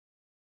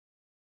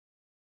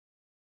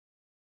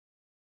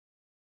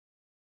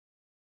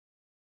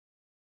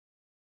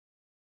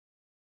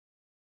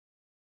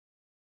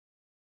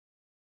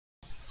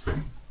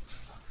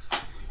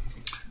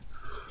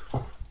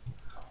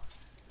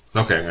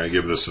Okay, I'm going to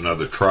give this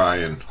another try,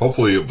 and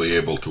hopefully you'll be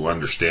able to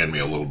understand me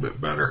a little bit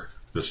better.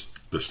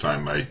 This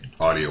time my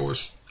audio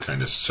was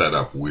kind of set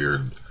up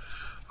weird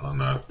on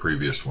the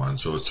previous one.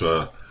 So it's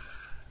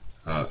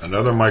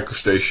another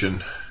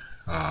Microstation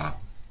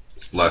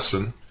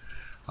lesson.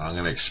 I'm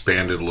going to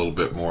expand it a little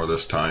bit more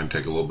this time,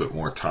 take a little bit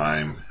more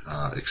time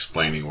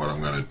explaining what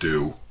I'm going to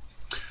do.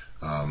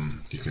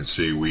 You can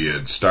see we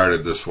had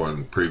started this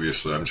one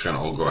previously. I'm just going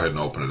to go ahead and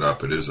open it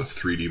up. It is a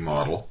 3D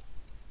model.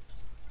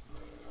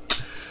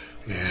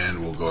 And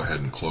we'll go ahead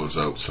and close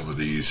out some of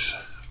these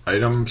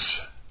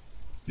items,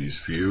 these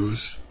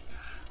views.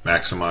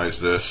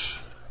 Maximize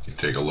this. You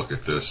can take a look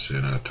at this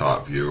in a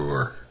top view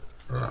or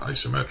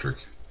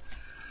isometric.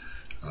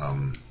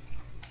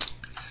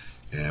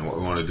 And what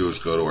we want to do is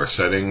go to our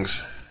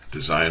settings,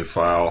 design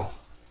file,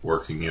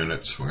 working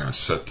units. We're going to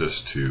set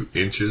this to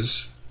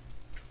inches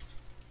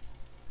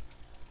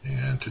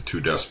and to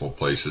 2 decimal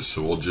places.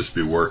 So we'll just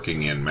be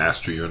working in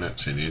master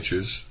units in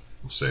inches.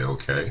 We'll say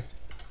OK.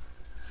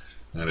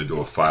 I'm going to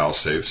do a file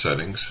save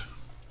settings.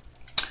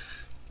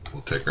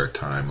 We'll take our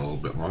time a little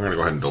bit more. I'm going to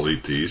go ahead and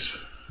delete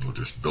these. We'll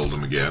just build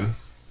them again.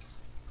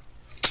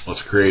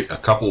 Let's create a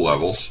couple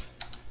levels.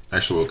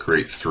 Actually, we'll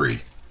create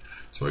 3.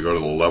 So we go to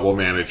the level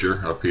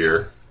manager up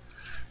here,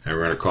 and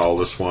we're going to call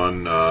this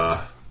one, we'll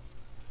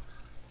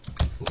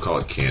call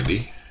it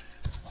candy.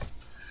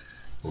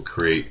 We'll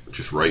create,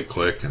 just right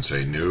click and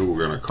say new.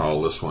 We're going to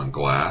call this one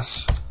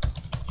glass.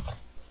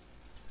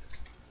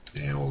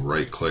 And we'll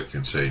right click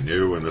and say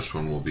new, and this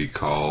one will be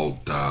called,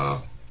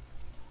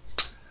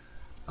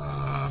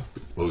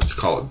 we'll just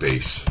call it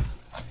base.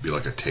 Be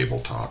like a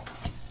tabletop.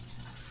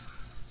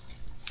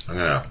 I'm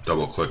going to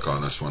double click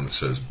on this one that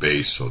says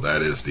base, so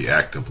that is the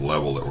active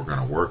level that we're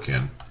going to work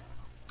in.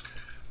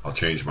 I'll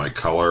change my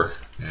color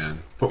and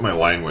put my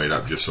line weight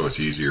up just so it's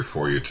easier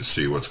for you to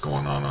see what's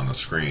going on the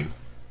screen.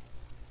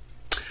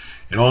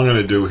 And all I'm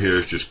going to do here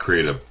is just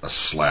create a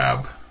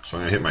slab. So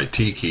I'm going to hit my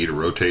T key to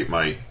rotate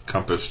my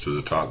compass to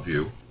the top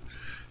view.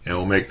 And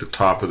we'll make the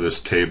top of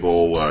this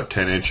table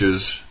 10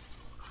 inches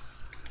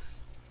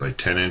by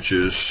 10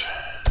 inches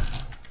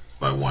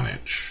by 1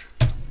 inch.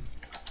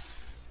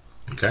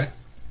 Okay?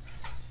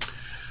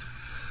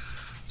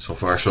 So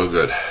far so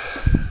good.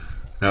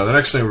 Now the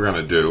next thing we're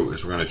going to do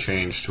is we're going to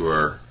change to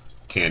our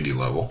candy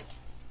level.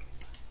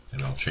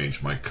 And I'll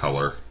change my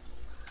color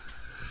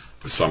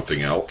to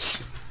something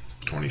else.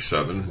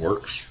 27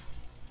 works.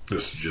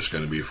 This is just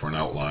going to be for an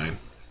outline.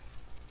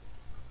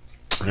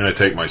 I'm going to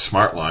take my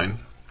smart line,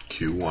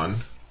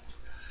 Q1,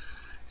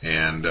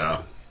 and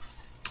I'm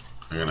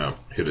going to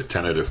hit a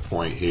tentative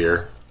point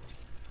here.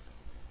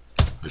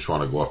 I just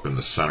want to go up in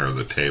the center of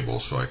the table,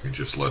 so I can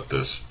just let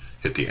this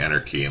hit the enter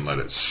key and let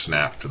it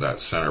snap to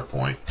that center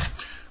point.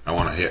 I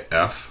want to hit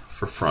F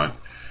for front,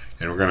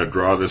 and we're going to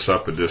draw this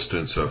up a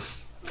distance of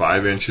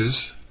 5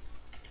 inches,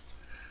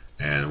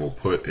 and we'll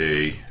put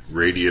a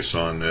radius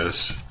on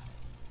this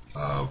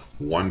of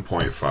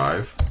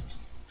 1.5.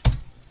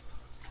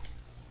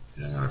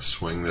 And I'm going to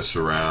swing this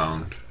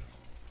around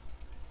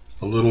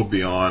a little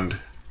beyond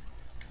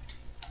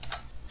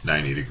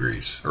 90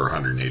 degrees, or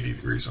 180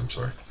 degrees, I'm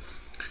sorry.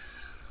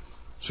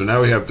 So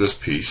now we have this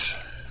piece.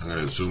 I'm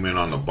going to zoom in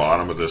on the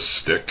bottom of this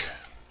stick,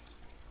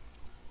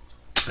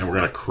 and we're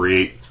going to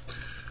create,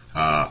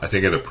 I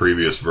think in the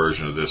previous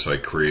version of this I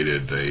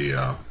created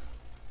a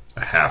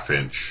 1/2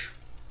 inch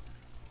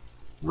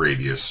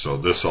radius. So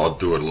this, I'll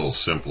do it a little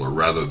simpler.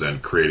 Rather than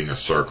creating a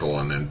circle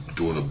and then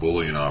doing a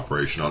Boolean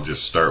operation, I'll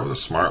just start with a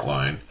smart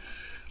line.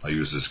 I'll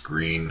use this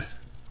green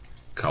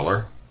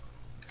color.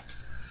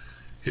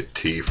 Hit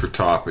T for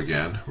top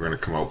again. We're going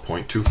to come out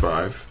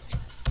 0.25.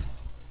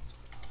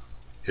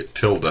 Hit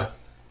tilde.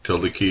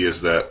 Tilde key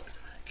is that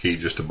key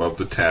just above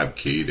the tab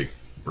key to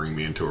bring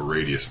me into a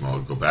radius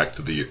mode. Go back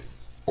to the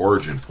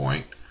origin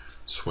point.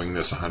 Swing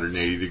this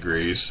 180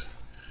 degrees.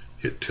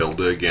 Hit tilde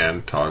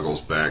again,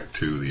 toggles back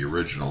to the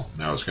original.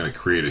 Now it's going to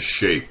create a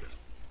shape.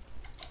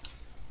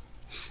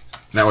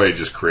 That way it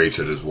just creates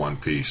it as one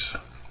piece.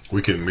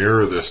 We can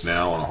mirror this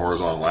now on a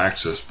horizontal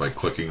axis by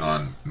clicking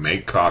on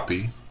Make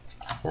Copy,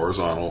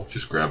 Horizontal.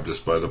 Just grab this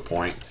by the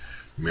point,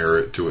 mirror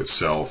it to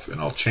itself,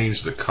 and I'll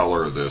change the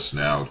color of this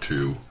now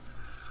to,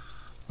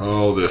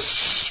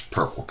 this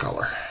purple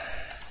color.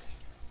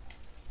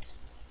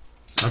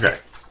 Okay.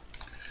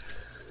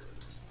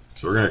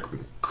 So we're going to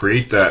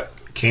create that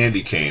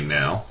candy cane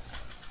now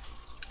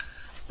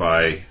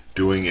by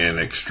doing an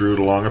extrude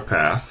along a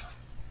path.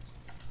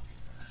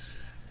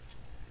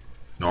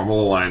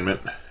 Normal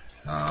alignment.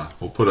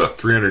 We'll put a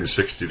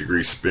 360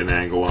 degree spin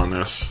angle on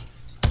this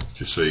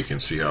just so you can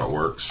see how it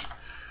works.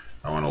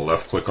 I want to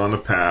left click on the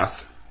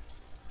path,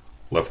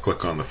 left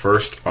click on the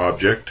first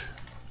object,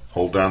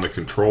 hold down the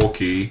control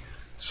key,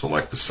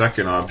 select the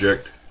second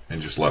object,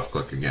 and just left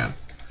click again.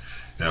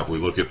 Now if we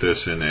look at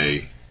this in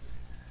a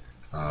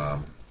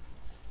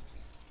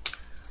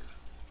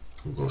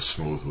we'll go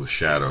smooth with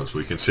shadows.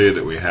 We can see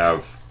that we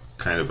have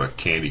kind of a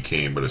candy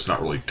cane, but it's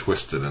not really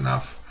twisted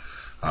enough.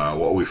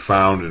 What we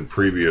found in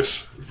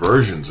previous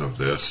versions of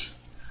this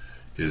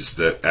is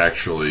that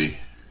actually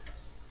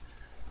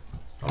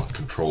I'll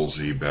Control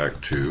Z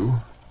back to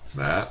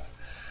that.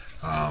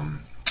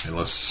 And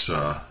let's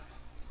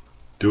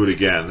do it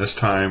again. This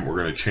time we're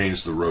going to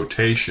change the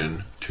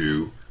rotation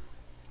to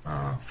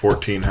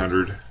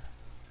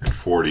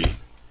 1440.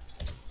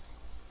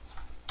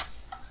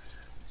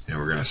 And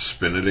we're going to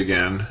spin it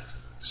again.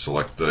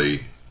 Select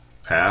the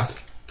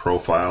path,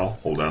 profile,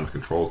 hold down the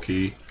Control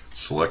key,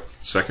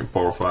 select second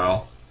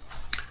profile.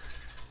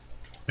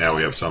 Now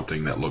we have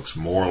something that looks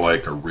more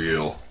like a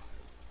real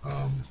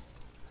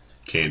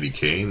candy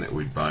cane that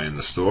we'd buy in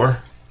the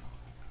store.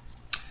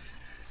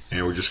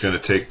 And we're just going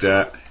to take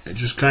that and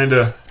just kind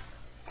of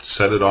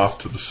set it off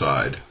to the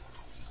side.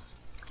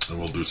 And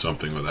we'll do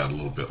something with that a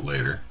little bit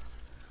later.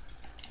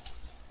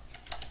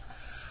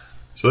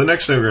 So the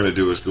next thing we're going to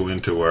do is go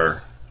into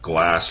our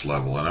glass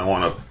level. And I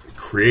want to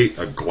create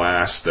a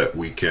glass that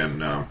we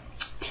can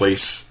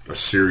place a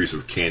series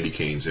of candy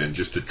canes in,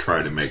 just to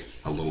try to make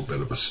a little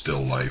bit of a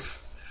still life.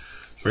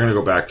 So we're going to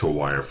go back to a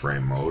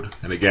wireframe mode.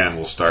 And again,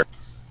 we'll start.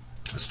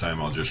 This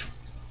time I'll just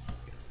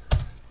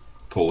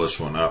pull this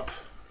one up.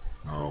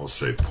 I'll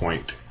say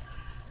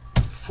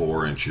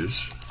 0.4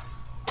 inches.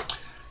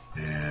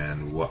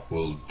 And what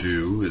we'll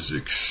do is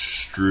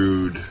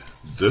extrude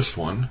this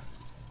one.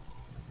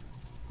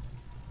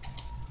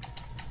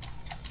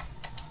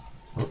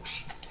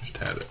 Oops, just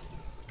had it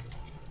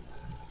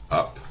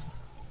up.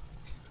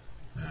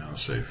 And I'll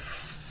say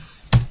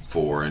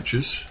 4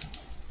 inches.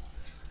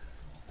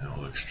 And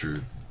we'll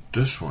extrude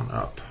this one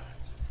up.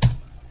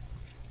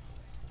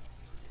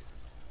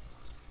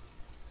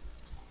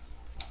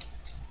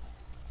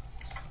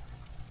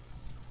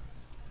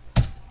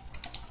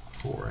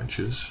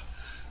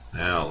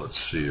 Now let's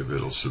see if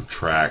it'll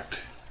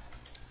subtract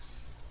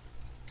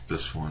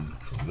this one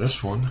from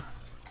this one.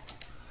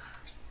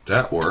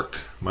 That worked.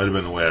 Might have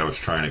been the way I was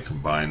trying to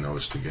combine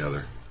those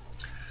together.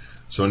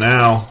 So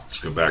now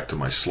let's go back to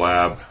my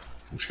slab.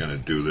 I'm just going to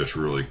do this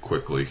really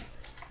quickly.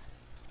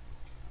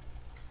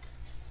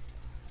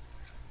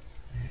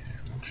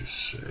 And we'll just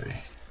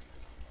say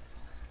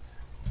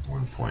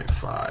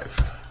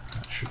 1.5.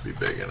 That should be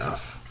big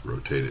enough.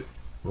 Rotate it.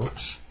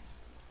 Whoops.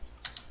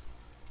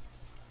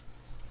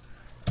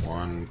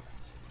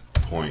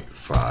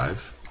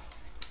 1.5.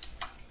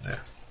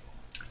 There.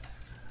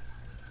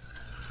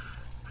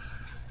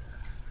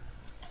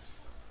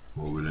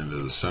 Move it into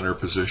the center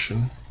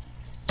position.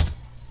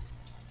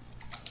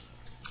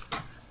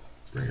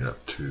 Bring it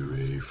up to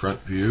a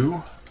front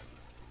view.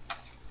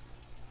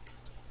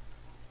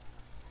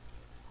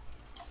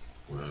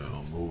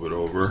 We'll move it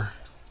over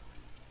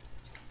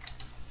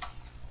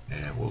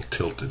and we'll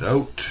tilt it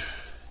out.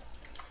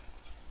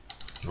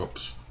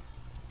 Oops.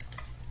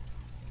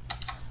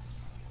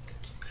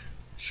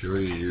 Sure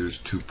you use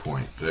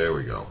 2-point. There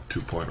we go.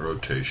 2-point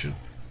rotation.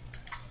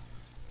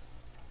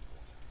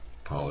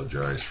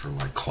 Apologize for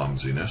my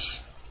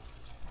clumsiness.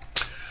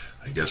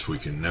 I guess we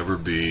can never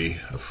be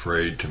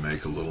afraid to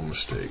make a little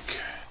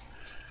mistake.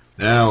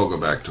 Now we'll go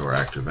back to our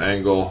active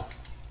angle.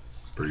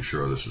 Pretty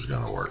sure this is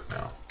going to work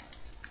now.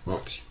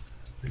 Whoops.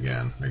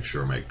 Again, make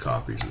sure Make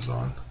Copies is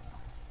on.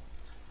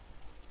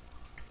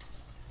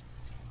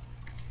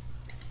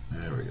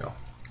 There we go.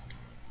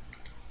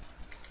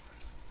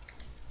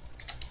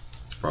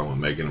 Problem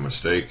with making a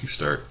mistake, you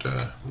start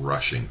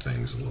rushing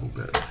things a little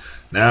bit.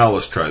 Now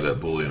let's try that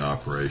Boolean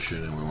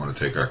operation, and we want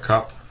to take our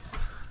cup,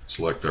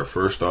 select our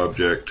first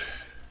object.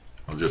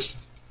 I'll just,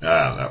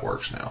 that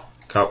works now.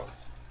 Cup,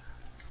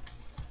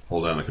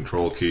 hold down the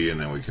Control key, and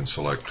then we can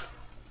select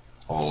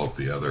all of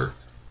the other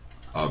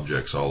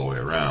objects all the way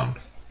around.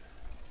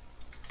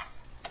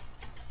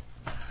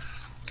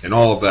 And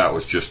all of that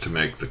was just to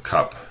make the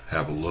cup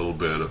have a little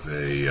bit of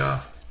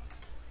a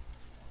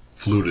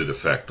fluted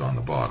effect on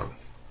the bottom.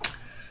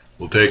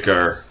 We'll take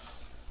our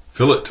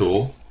fillet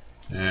tool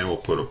and we'll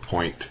put a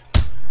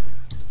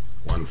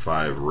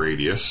 0.15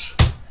 radius,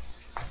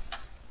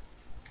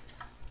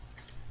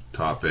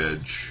 top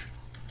edge,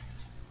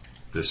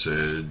 this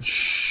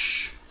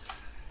edge,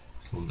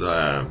 we'll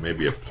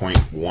maybe a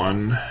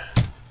 0.1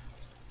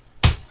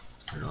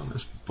 right on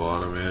this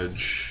bottom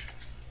edge.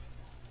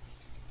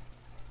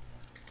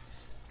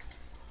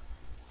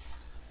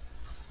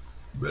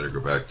 Better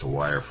go back to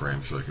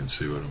wireframe so I can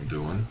see what I'm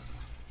doing.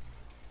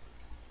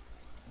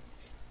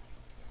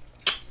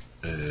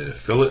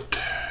 Fillet.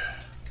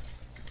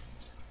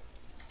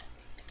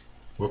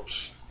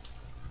 Whoops.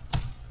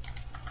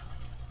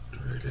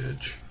 Right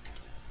edge.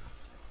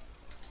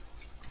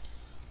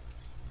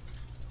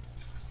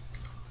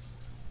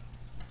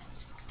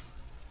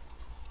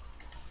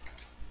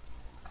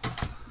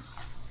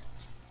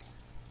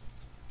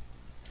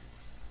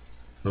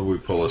 So we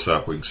pull this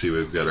up, we can see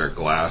we've got our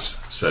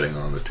glass setting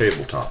on the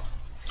tabletop.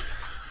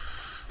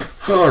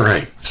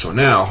 Alright, so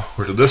now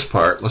we're to this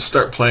part. Let's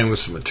start playing with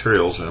some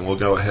materials, and we'll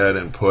go ahead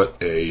and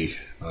put a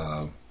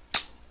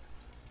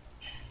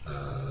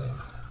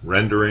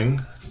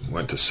rendering.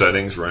 Went to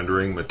settings,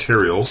 rendering,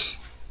 materials,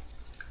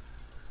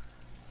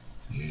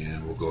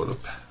 and we'll go to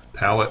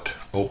palette,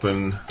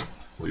 open.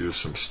 We'll use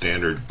some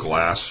standard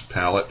glass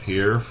palette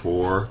here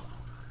for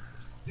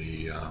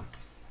the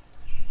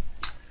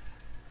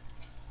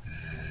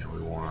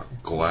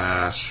want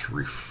glass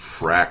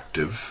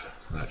refractive.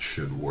 That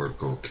should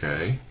work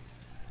okay.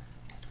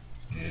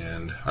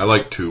 And I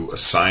like to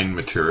assign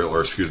material,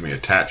 or excuse me,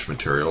 attach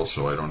material,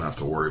 so I don't have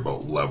to worry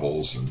about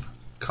levels and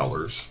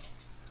colors.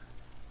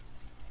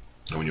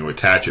 And when you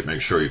attach it,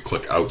 make sure you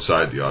click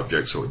outside the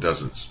object so it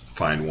doesn't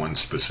find one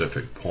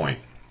specific point.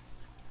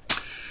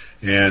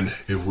 And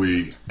if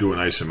we do an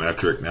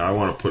isometric, now I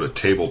want to put a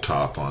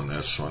tabletop on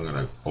this, so I'm going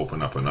to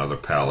open up another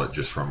palette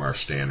just from our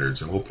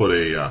standards, and we'll put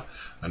a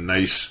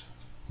nice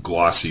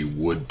glossy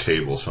wood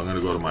table. So I'm going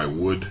to go to my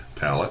wood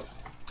palette.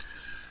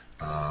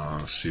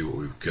 Let's see what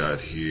we've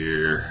got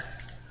here.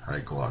 High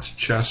gloss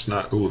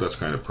chestnut. Ooh, that's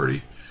kind of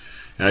pretty.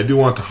 And I do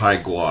want the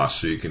high gloss,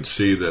 so you can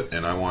see that,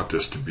 and I want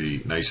this to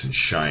be nice and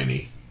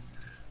shiny.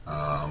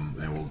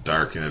 And we'll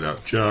darken it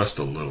up just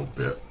a little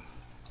bit.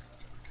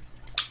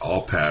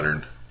 All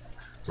pattern.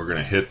 We're going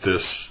to hit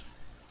this,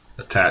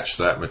 attach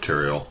that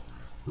material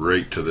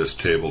right to this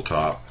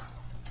tabletop.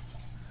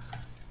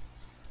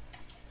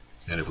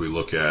 And if we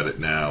look at it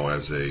now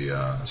as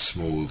a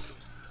smooth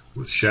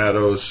with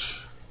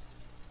shadows,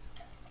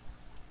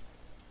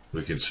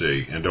 we can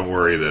see, and don't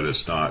worry that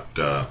it's not,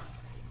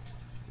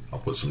 I'll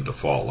put some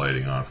default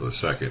lighting on for a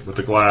second, but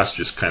the glass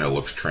just kind of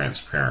looks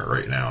transparent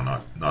right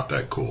now, not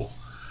that cool.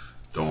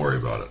 Don't worry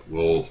about it.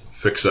 We'll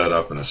fix that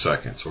up in a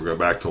second. So we'll go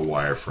back to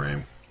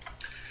wireframe.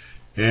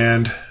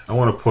 And I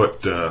want to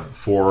put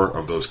 4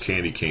 of those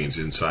candy canes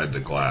inside the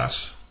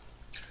glass.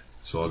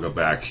 So I'll go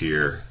back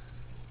here,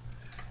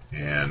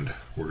 and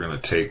we're going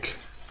to take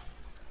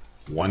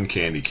one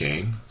candy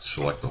cane,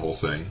 select the whole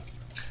thing,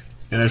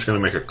 and I'm just going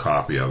to make a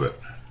copy of it.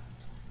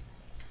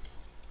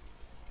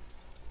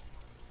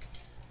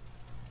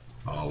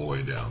 All the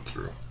way down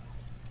through.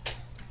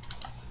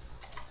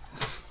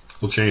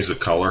 We'll change the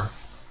color.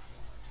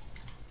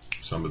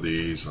 Some of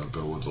these, I'll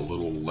go with a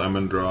little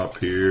lemon drop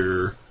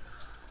here,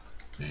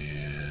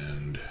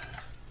 and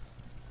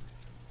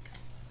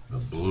the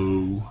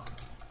blue.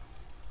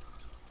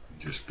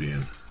 Just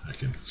being, I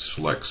can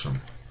select some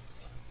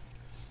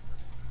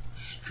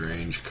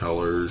strange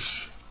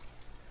colors.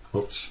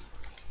 Whoops.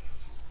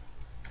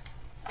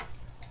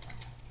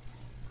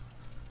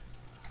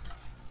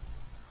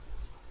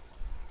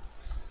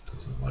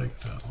 Doesn't like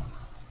that one.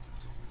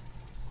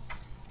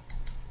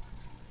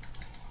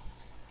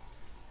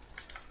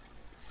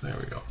 There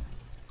we go.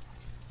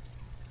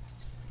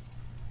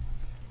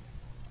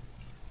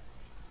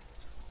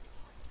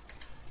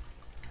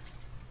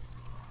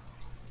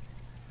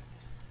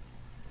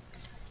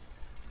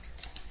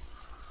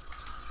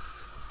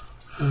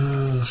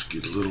 Let's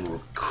get a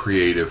little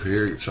creative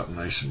here, get something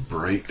nice and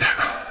bright.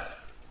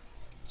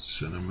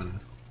 Cinnamon.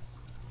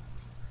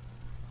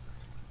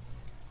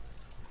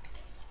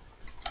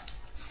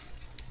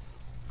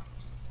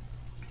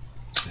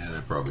 And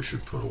I probably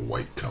should put a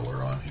white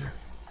color on here.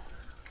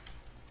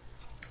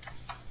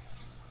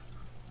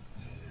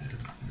 And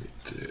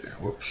right there,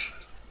 whoops.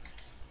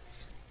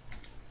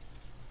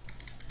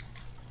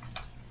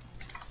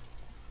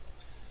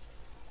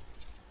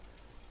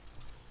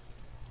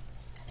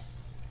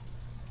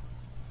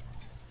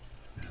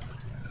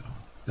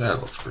 That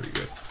looks pretty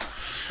good.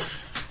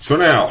 So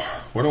now,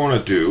 what I want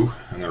to do,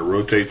 I'm going to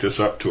rotate this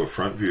up to a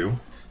front view.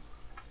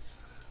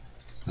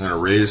 I'm going to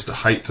raise the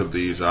height of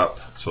these up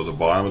so the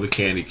bottom of the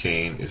candy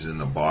cane is in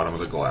the bottom of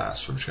the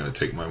glass. So I'm just going to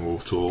take my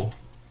move tool,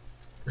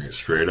 bring it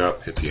straight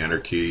up, hit the enter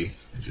key,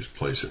 and just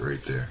place it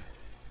right there.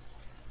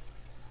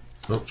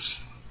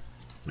 Oops.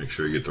 Make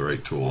sure you get the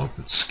right tool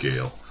and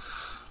scale.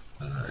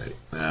 Alright,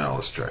 now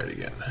let's try it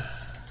again.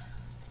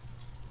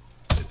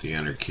 Hit the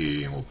enter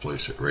key and we'll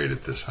place it right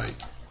at this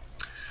height.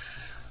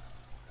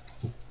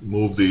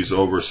 Move these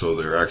over so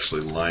they're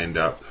actually lined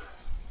up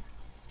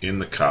in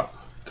the cup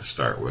to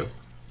start with.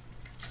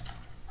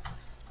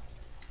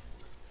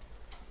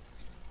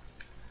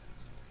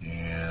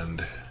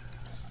 And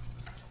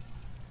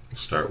we'll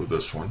start with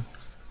this one.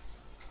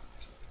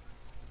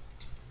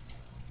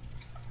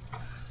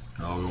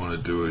 All we want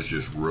to do is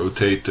just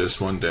rotate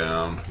this one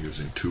down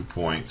using 2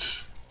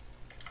 points.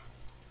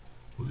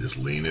 We'll just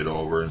lean it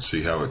over and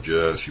see how it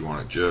just, you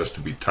want it just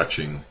to be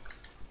touching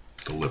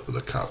the lip of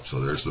the cup. So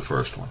there's the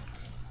first one.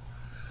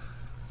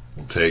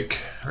 We'll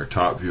take our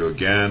top view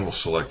again, we'll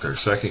select our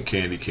second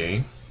candy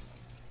cane,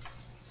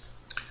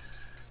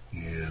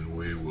 and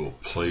we will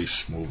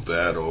move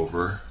that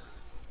over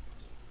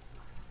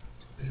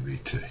maybe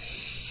to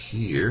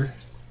here,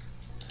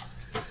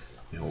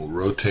 and we'll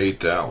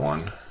rotate that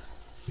one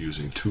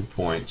using 2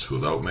 points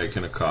without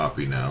making a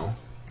copy now.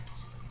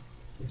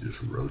 We'll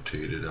just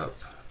rotate it up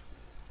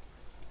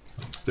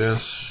like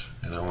this,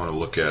 and I want to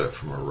look at it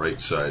from a right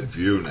side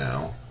view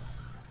now.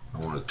 I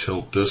want to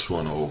tilt this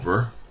one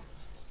over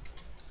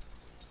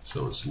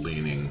so it's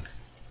leaning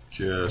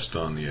just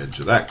on the edge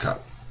of that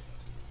cup.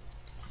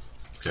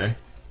 Okay,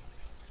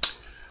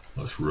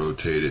 let's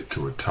rotate it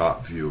to a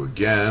top view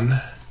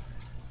again,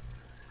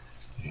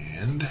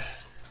 and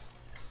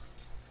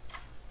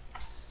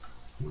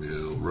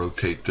we'll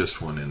rotate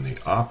this one in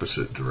the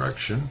opposite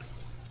direction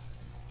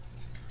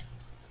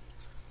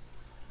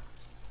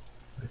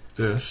like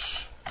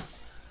this.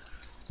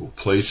 We'll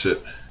place it.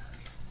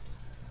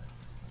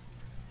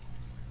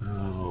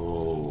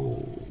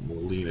 Oh,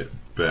 we'll lean it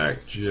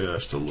back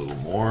just a little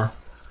more.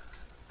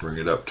 Bring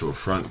it up to a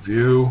front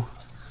view.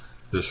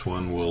 This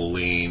one will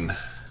lean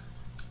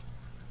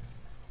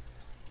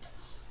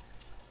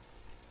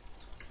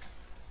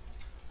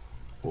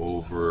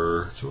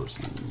over, so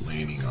it's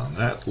leaning on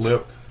that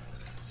lip.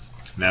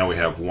 Now we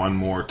have one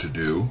more to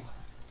do,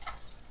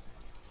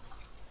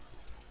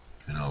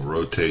 and I'll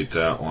rotate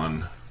that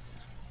one.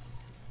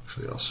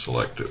 Actually, I'll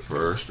select it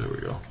first. There we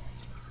go.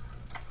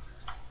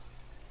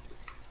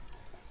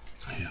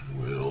 And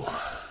we'll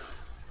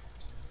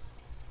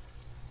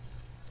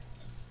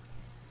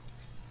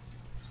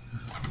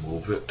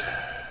move it.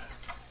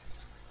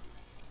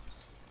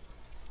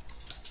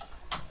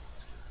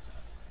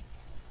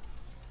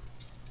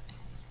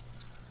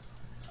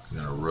 I'm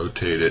going to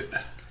rotate it.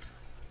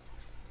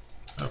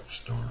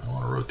 Oops, I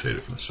want to rotate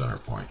it from the center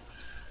point.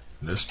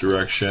 In this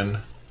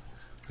direction.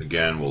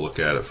 Again, we'll look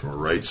at it from a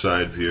right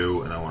side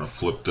view, and I want to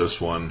flip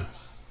this one.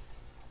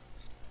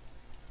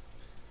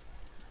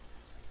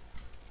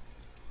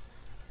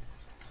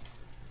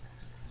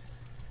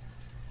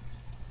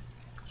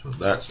 So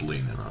that's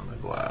leaning on the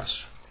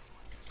glass.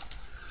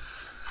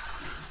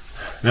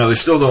 Now they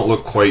still don't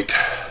look quite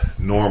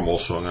normal,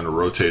 so I'm going to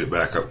rotate it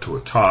back up to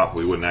a top.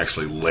 We wouldn't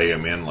actually lay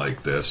them in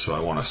like this, so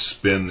I want to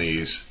spin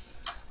these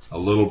a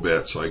little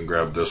bit so I can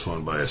grab this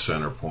one by a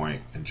center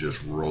point and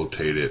just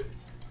rotate it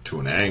to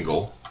an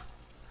angle.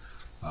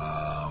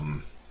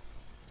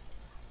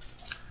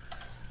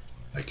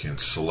 I can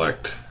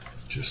select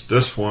just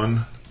this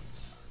one.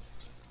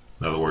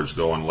 In other words,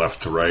 going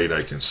left to right,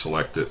 I can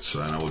select it,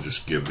 so I will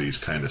just give these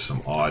kind of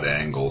some odd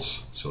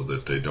angles so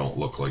that they don't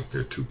look like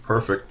they're too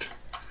perfect.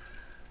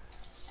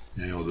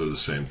 And we'll do the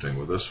same thing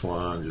with this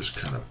one,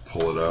 just kind of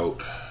pull it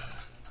out.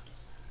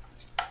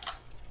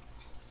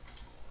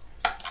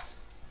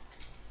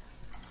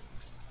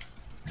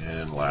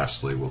 And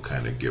lastly, we'll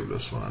kind of give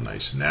this one a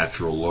nice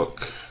natural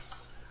look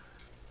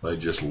by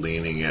just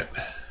leaning it.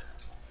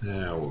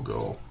 And we'll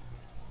go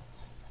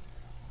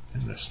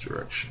in this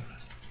direction.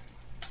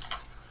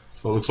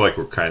 So it looks like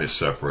we're kind of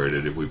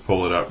separated. If we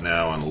pull it up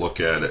now and look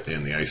at it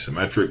in the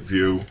isometric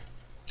view,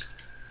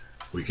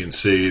 we can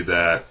see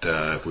that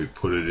if we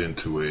put it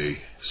into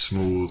a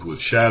smooth with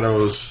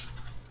shadows,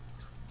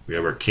 we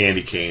have our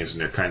candy canes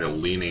and they're kind of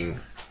leaning.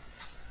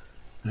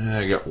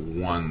 I got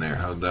one there.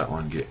 How'd that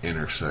one get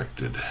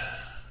intersected?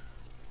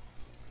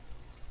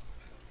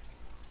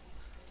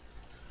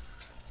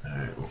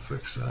 Alright, we'll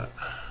fix that.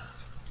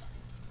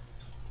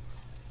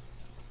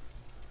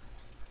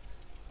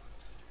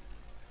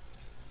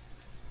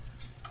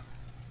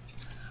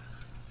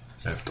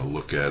 I have to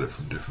look at it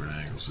from different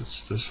angles.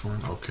 It's this one.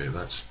 Okay,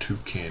 that's two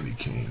candy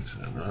canes.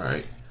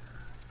 Alright.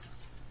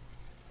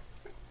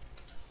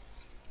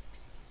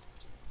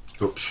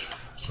 Oops,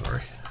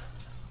 sorry.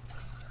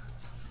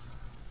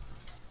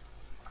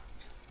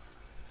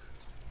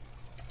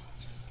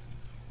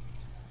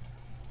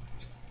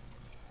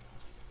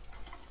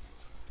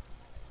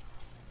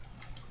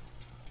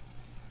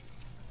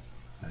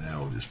 And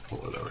now we'll just pull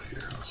it out here.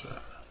 How's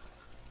that?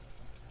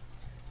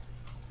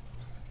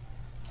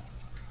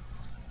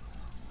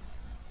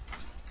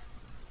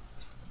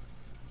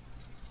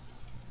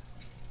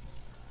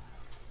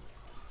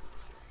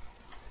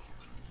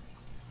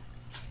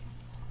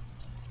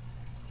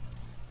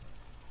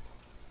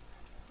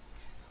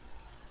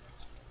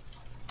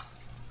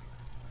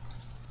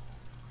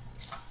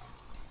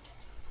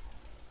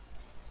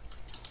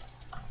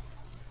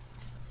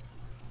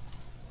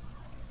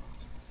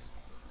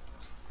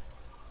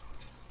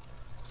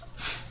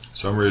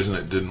 For some reason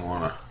it didn't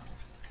want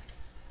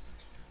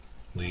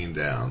to lean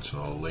down,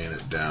 so I'll lean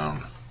it down.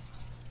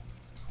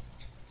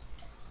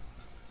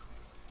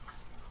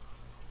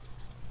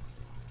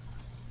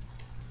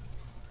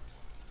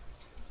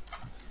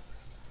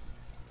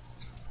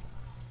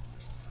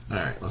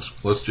 Alright,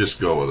 let's just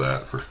go with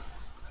that for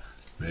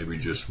maybe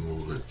just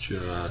move it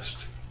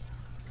just.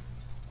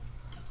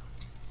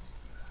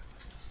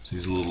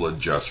 These little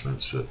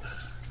adjustments that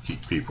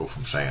keep people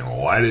from saying,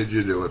 well, why did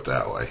you do it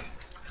that way?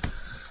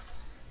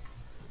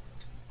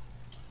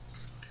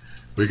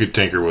 We could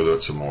tinker with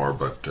it some more,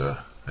 but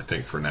I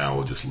think for now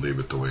we'll just leave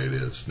it the way it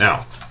is.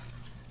 Now,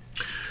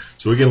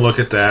 so we can look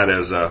at that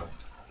as a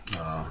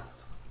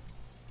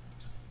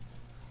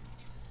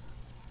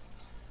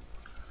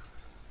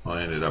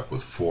I ended up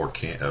with 5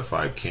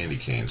 candy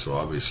canes, so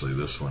obviously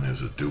this one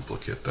is a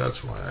duplicate.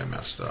 That's why I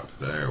messed up.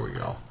 There we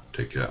go.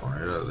 Take that one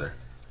right out of there.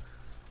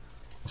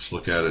 Let's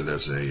look at it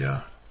as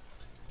a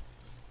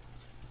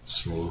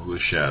smooth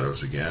with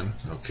shadows again.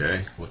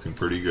 Okay, looking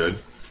pretty good.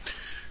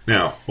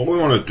 Now, what we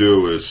want to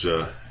do is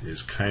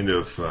kind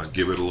of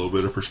give it a little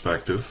bit of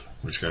perspective.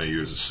 We're just going to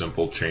use a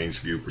simple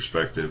change view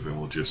perspective, and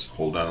we'll just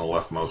hold down the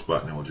left mouse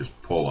button and we'll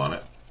just pull on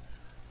it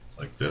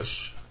like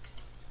this.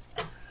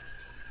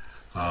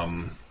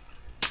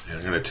 And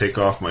I'm going to take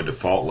off my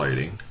default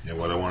lighting, and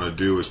what I want to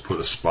do is put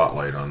a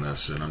spotlight on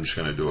this, and I'm just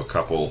going to do a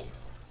couple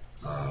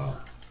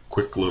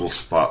quick little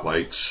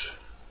spotlights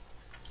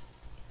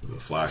with the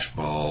flash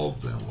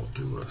bulb, then we'll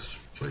do a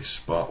place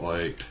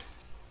spotlight.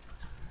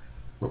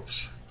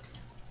 Whoops.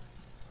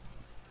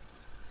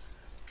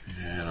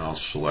 And I'll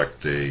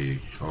select a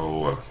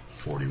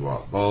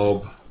 40-watt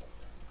bulb.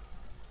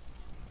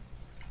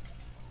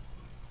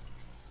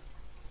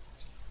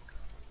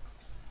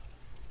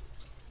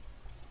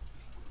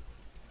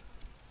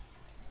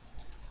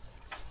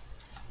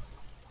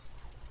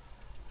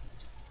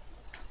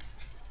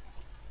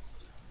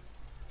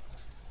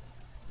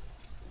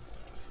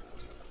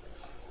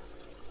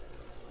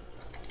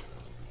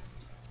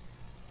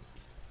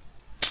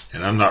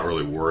 And I'm not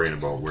really worrying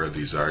about where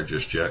these are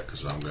just yet,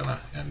 because I'm going to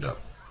end up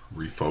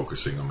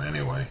refocusing them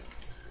anyway,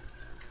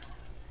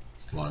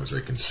 as long as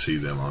I can see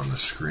them on the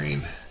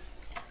screen.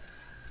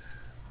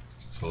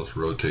 So let's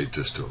rotate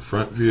this to a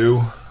front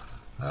view.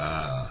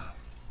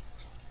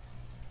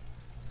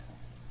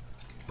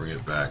 Bring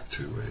it back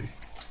to a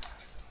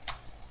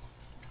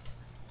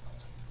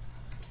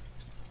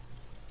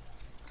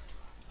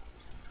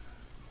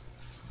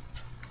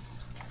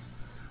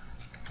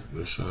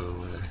this out of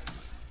the way.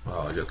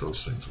 Wow, I got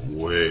those things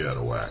way out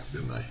of whack,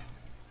 didn't I?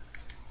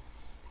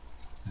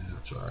 Yeah,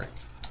 that's alright.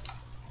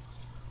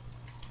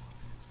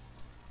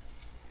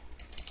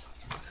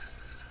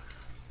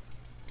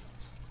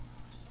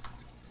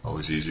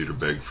 Always easy to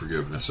beg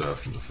forgiveness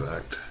after the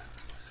fact.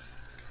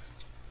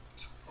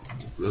 So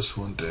move this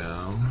one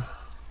down.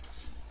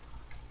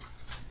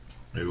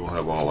 Maybe we'll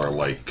have all our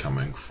light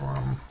coming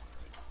from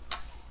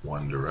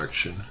one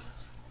direction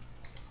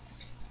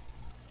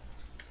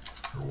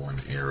or one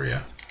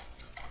area.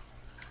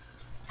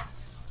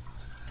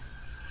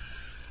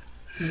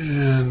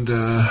 And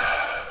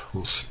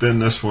we'll spin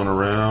this one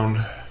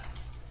around.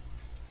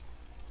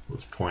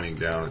 It's pointing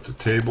down at the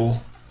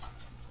table.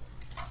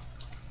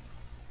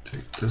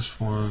 Take this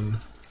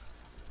one,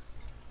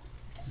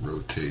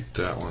 rotate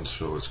that one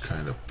so it's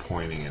kind of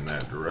pointing in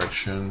that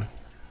direction.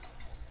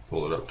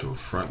 Pull it up to a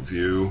front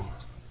view.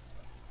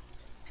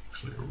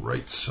 Actually, the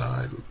right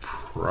side would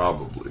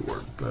probably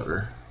work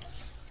better.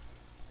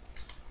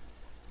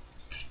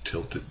 Just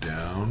tilt it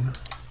down.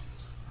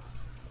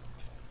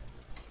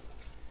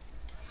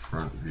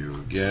 Front view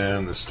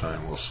again. This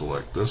time we'll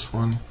select this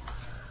one.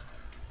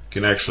 You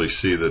can actually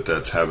see that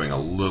that's having a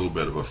little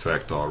bit of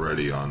effect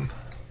already on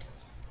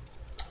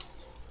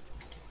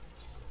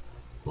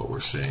what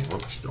we're seeing.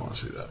 Whoops, don't want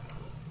to see that.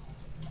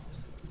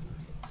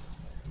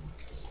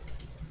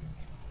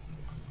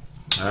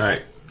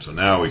 Alright, so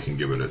now we can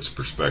give it its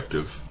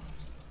perspective.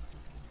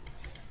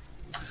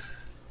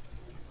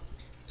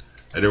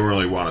 I didn't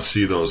really want to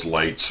see those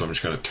lights, so I'm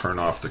just going to turn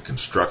off the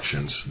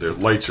constructions. The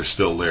lights are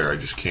still there, I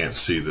just can't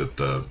see that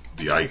the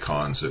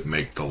icons that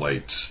make the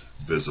lights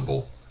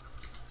visible.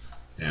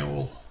 And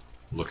we'll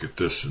look at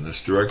this in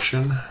this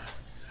direction.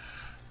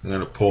 I'm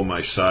going to pull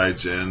my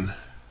sides in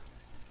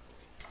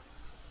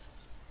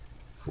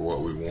for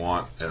what we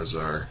want as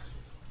our,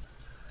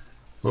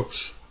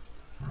 whoops,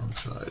 wrong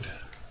side.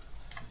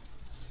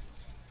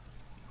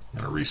 I'm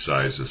going to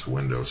resize this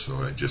window so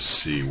I just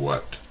see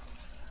what.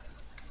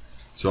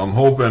 So I'm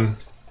hoping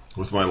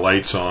with my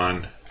lights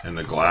on and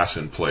the glass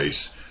in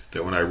place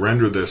that when I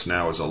render this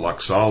now as a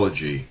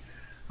Luxology,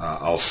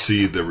 I'll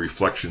see the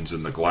reflections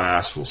in the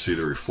glass, we'll see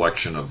the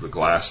reflection of the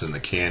glass in the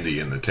candy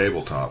in the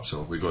tabletop.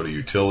 So if we go to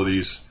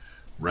Utilities,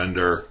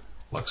 Render,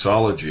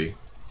 Luxology,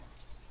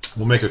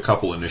 we'll make a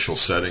couple initial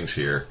settings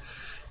here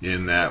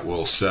in that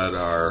we'll set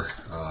our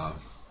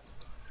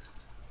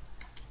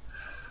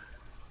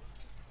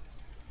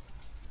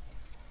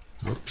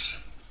whoops,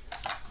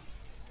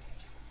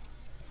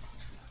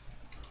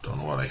 don't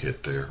know what I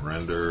hit there.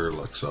 Render,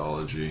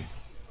 Luxology.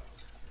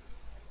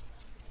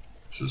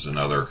 This is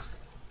another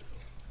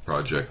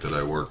project that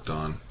I worked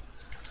on.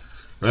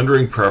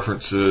 Rendering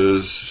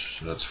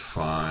preferences, that's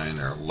fine.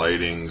 Our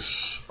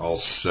lighting's all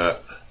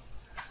set.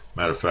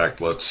 Matter of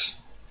fact,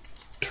 let's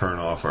turn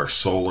off our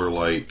solar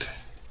light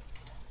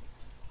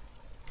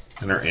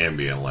and our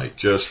ambient light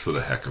just for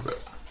the heck of it.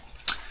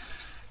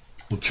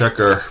 We'll check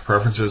our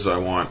preferences. I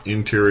want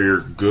interior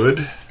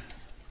good.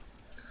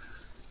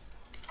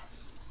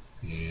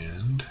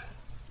 And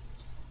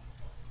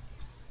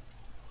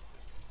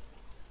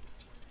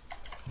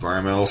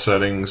environmental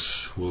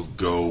settings, we'll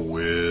go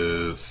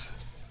with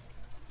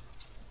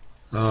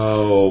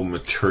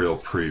material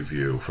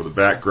preview. For the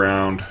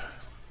background,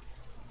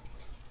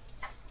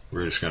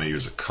 we're just going to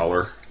use a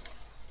color.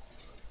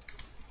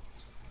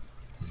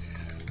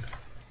 And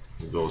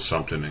we'll go with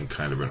something in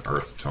kind of an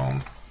earth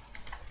tone.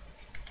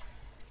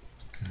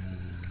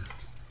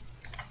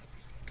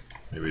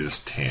 Maybe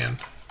just tan,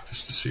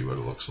 just to see what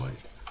it looks like.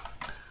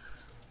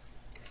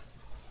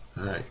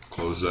 Alright,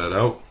 close that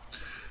out.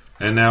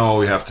 And now all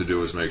we have to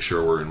do is make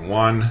sure we're in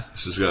one.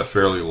 This has got a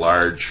fairly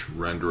large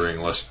rendering.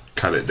 Let's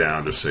cut it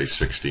down to say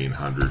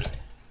 1600.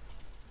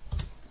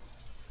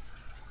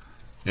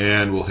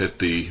 And we'll hit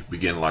the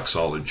Begin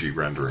Luxology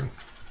rendering.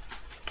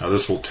 Now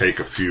this will take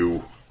a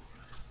few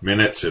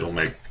minutes. It'll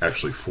make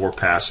actually 4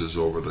 passes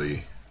over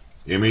the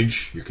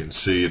image. You can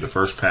see the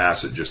first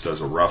pass, it just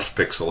does a rough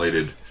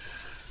pixelated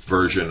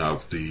version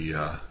of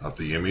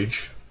the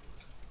image.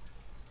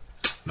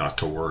 not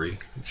to worry,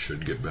 it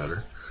should get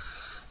better.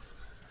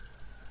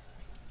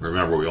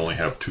 Remember, we only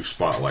have 2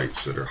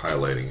 spotlights that are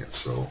highlighting it,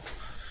 so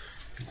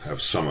it'll have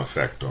some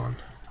effect on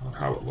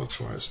how it looks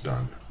when it's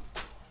done.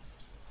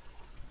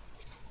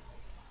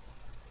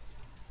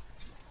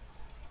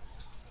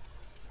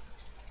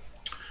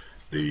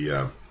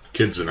 The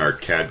kids in our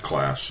CAD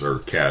class, or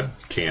CAD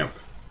camp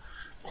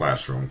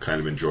classroom,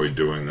 kind of enjoy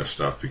doing this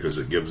stuff because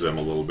it gives them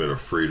a little bit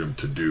of freedom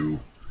to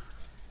do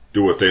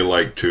what they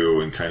like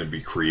to, and kind of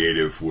be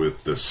creative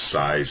with the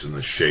size and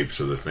the shapes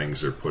of the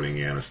things they're putting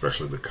in,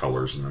 especially the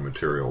colors and the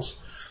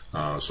materials.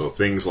 So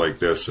things like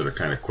this that are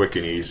kind of quick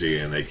and easy,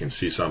 and they can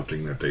see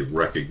something that they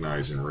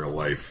recognize in real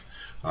life,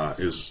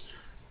 is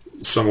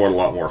somewhat a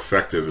lot more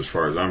effective, as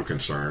far as I'm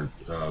concerned,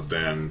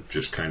 than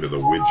just kind of the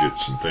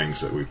widgets and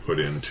things that we put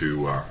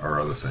into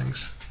our other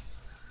things.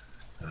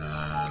 No,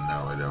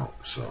 I don't,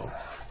 so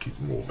keep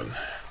moving.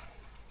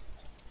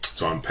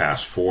 It's on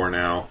pass 4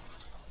 now.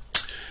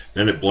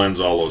 Then it blends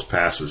all those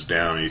passes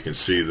down, and you can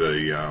see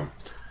the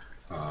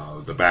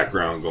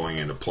background going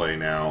into play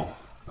now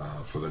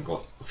for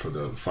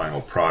the final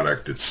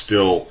product. It's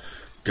still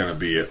going to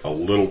be a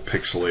little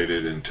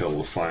pixelated until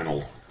the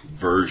final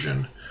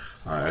version.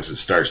 As it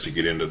starts to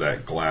get into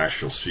that glass,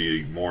 you'll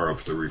see more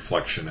of the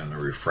reflection and the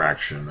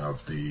refraction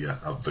of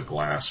the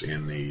glass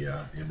in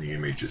the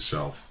image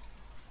itself.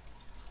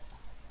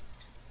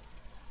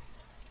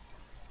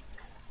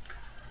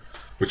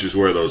 Which is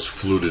where those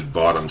fluted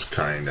bottoms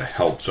kind of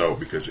helps out,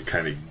 because it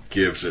kind of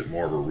gives it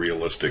more of a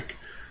realistic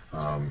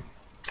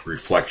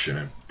reflection.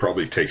 It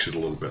probably takes it a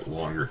little bit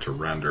longer to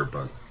render,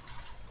 but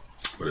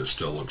it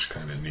still looks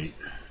kind of neat.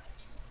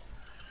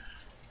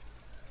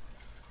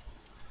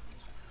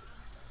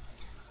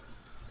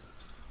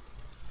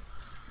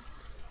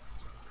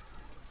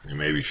 I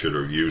maybe should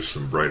have used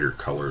some brighter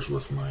colors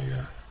with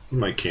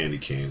my candy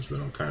canes, but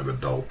I'm kind of a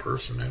dull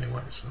person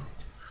anyway, so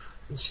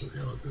we'll see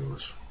how it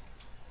goes.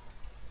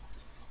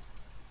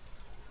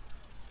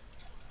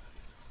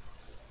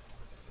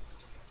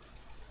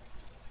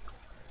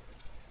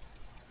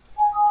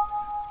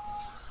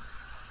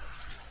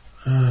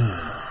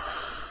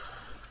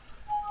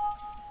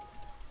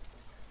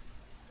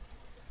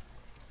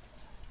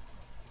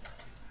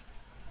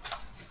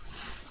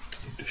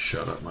 Need to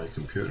shut up my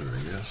computer,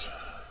 I guess.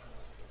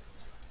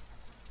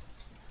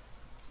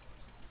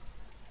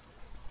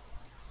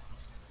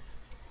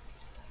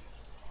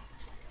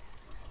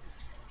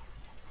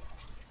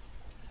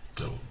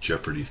 The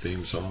Jeopardy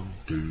theme song.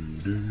 Do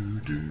do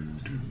do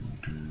do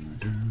do do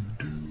do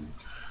do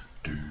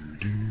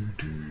do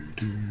do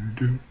do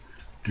do.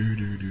 Do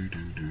do do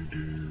do do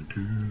do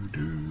do do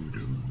do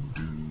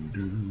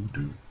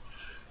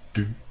do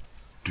do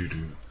do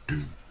do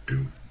do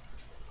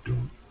do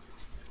do.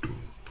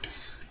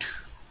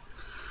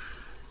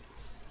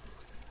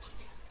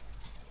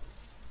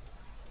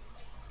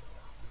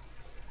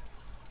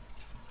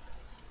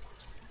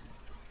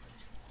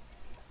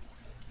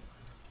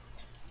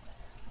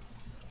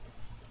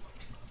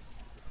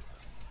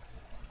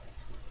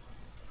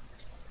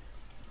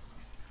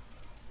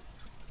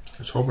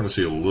 I was hoping to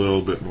see a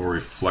little bit more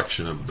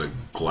reflection of the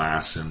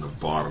glass in the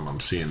bottom. I'm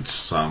seeing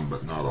some,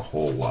 but not a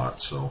whole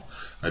lot, so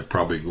I'd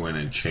probably go in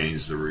and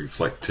change the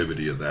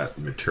reflectivity of that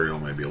material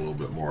maybe a little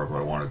bit more if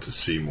I wanted to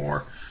see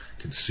more.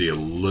 You can see a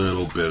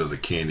little bit of the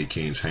candy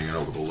canes hanging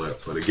over the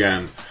lip, but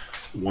again,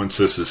 once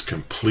this is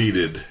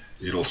completed,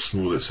 it'll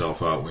smooth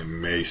itself out. We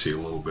may see a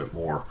little bit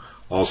more.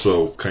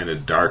 Also, kind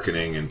of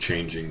darkening and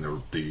changing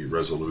the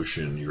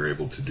resolution, you're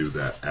able to do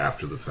that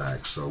after the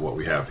fact. So what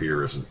we have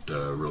here isn't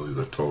really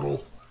the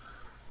total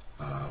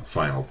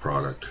final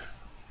product.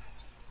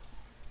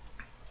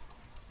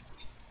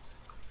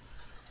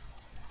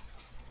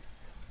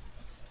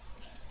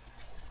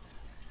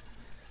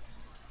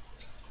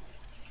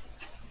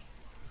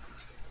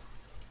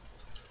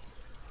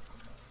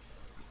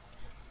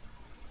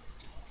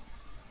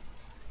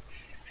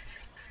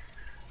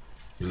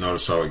 You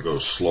notice how it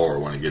goes slower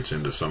when it gets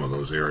into some of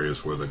those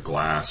areas where the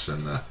glass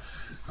and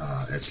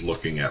it's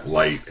looking at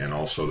light, and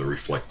also the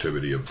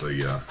reflectivity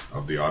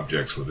of the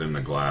objects within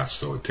the glass,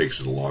 so it takes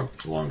it a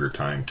longer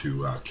time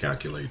to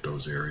calculate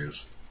those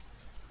areas.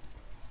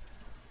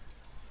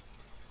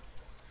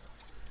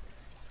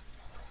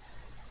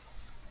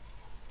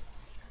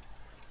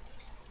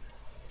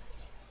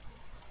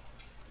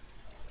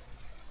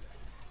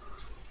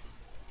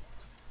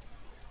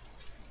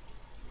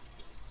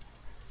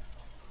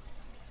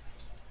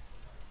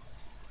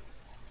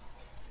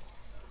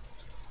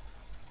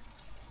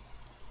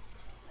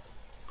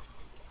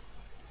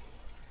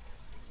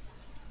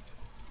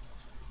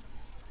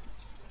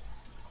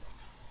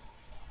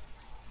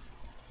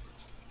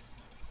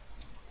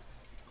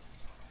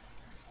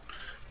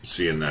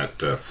 Seeing that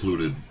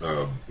fluted,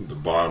 the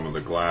bottom of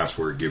the glass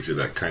where it gives you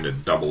that kind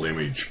of double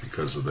image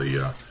because of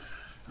the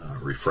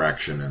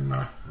refraction and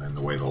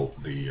the way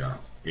the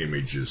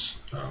image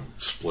is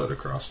split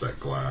across that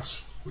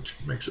glass,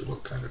 which makes it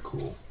look kind of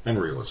cool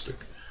and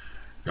realistic.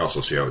 You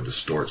also see how it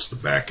distorts the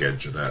back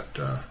edge of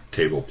that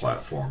table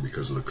platform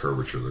because of the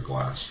curvature of the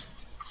glass.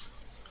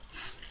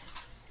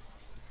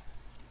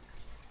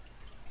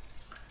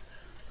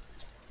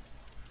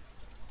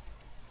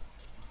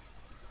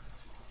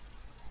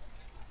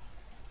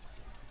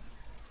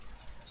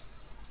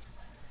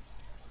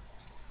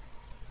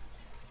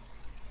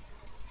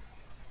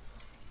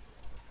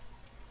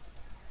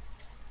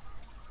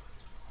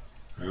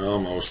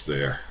 Almost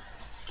there.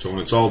 So when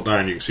it's all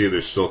done, you can see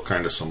there's still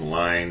kind of some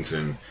lines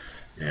and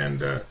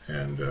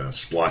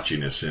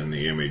splotchiness in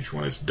the image.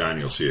 When it's done,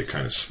 you'll see it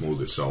kind of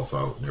smooth itself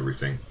out and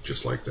everything,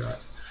 just like that.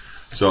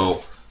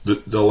 So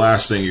the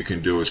last thing you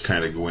can do is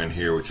kind of go in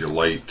here with your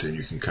light, and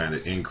you can kind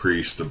of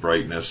increase the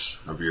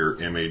brightness of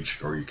your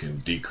image, or you can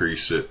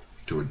decrease it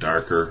to a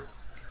darker.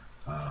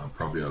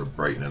 Probably ought to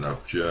brighten it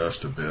up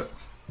just a bit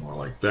more,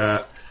 like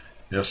that.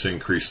 Just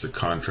increase the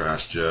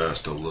contrast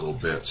just a little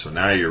bit. So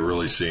now you're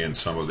really seeing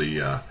some of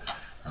the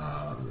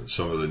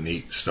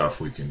neat stuff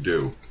we can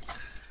do.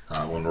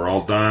 When we're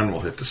all done,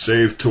 we'll hit the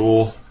Save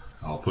tool.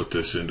 I'll put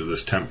this into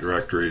this temp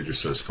directory. It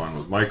just says Fun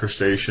with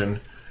Microstation,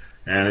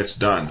 and it's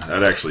done.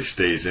 That actually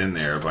stays in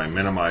there. If I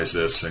minimize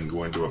this and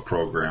go into a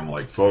program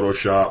like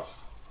Photoshop,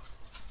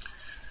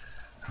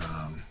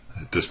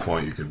 at this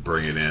point you can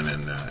bring it in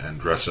and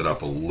dress it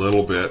up a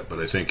little bit, but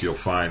I think you'll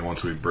find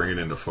once we bring it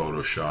into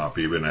Photoshop,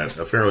 even at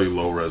a fairly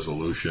low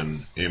resolution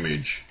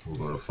image, we'll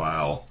go to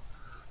File,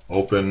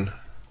 Open.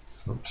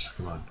 Oops,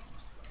 come on.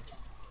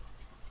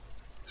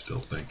 Still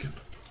thinking.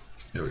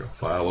 There we go.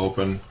 File,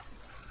 Open,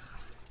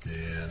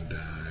 and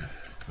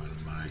go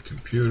to my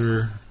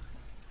computer.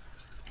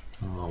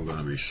 Oh, I'm going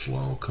to be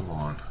slow. Come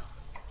on.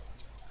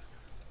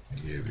 I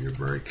gave you a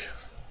break.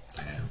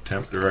 And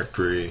temp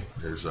directory.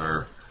 There's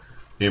our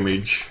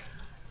image,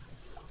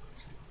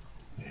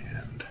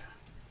 and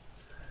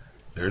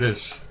there it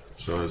is.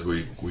 So as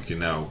we can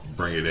now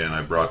bring it in,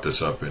 I brought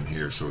this up in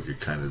here so we could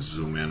kind of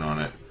zoom in on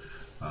it.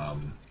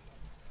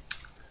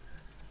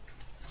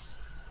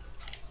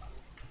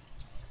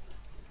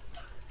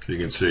 You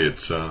can see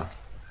it's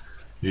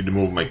need to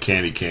move my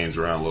candy canes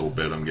around a little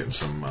bit. I'm getting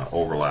some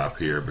overlap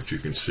here, but you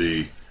can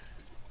see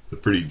the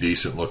pretty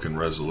decent looking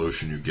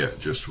resolution you get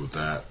just with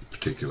that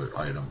particular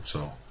item.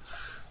 So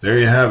there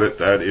you have it.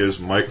 That is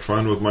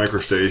Fun with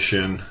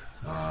Microstation,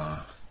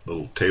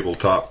 little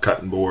tabletop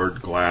cutting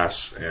board,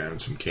 glass,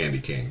 and some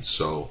candy canes.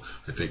 So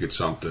I think it's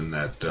something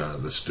that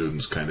the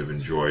students kind of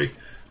enjoy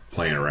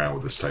playing around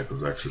with this type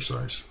of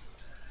exercise.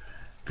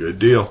 Good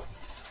deal.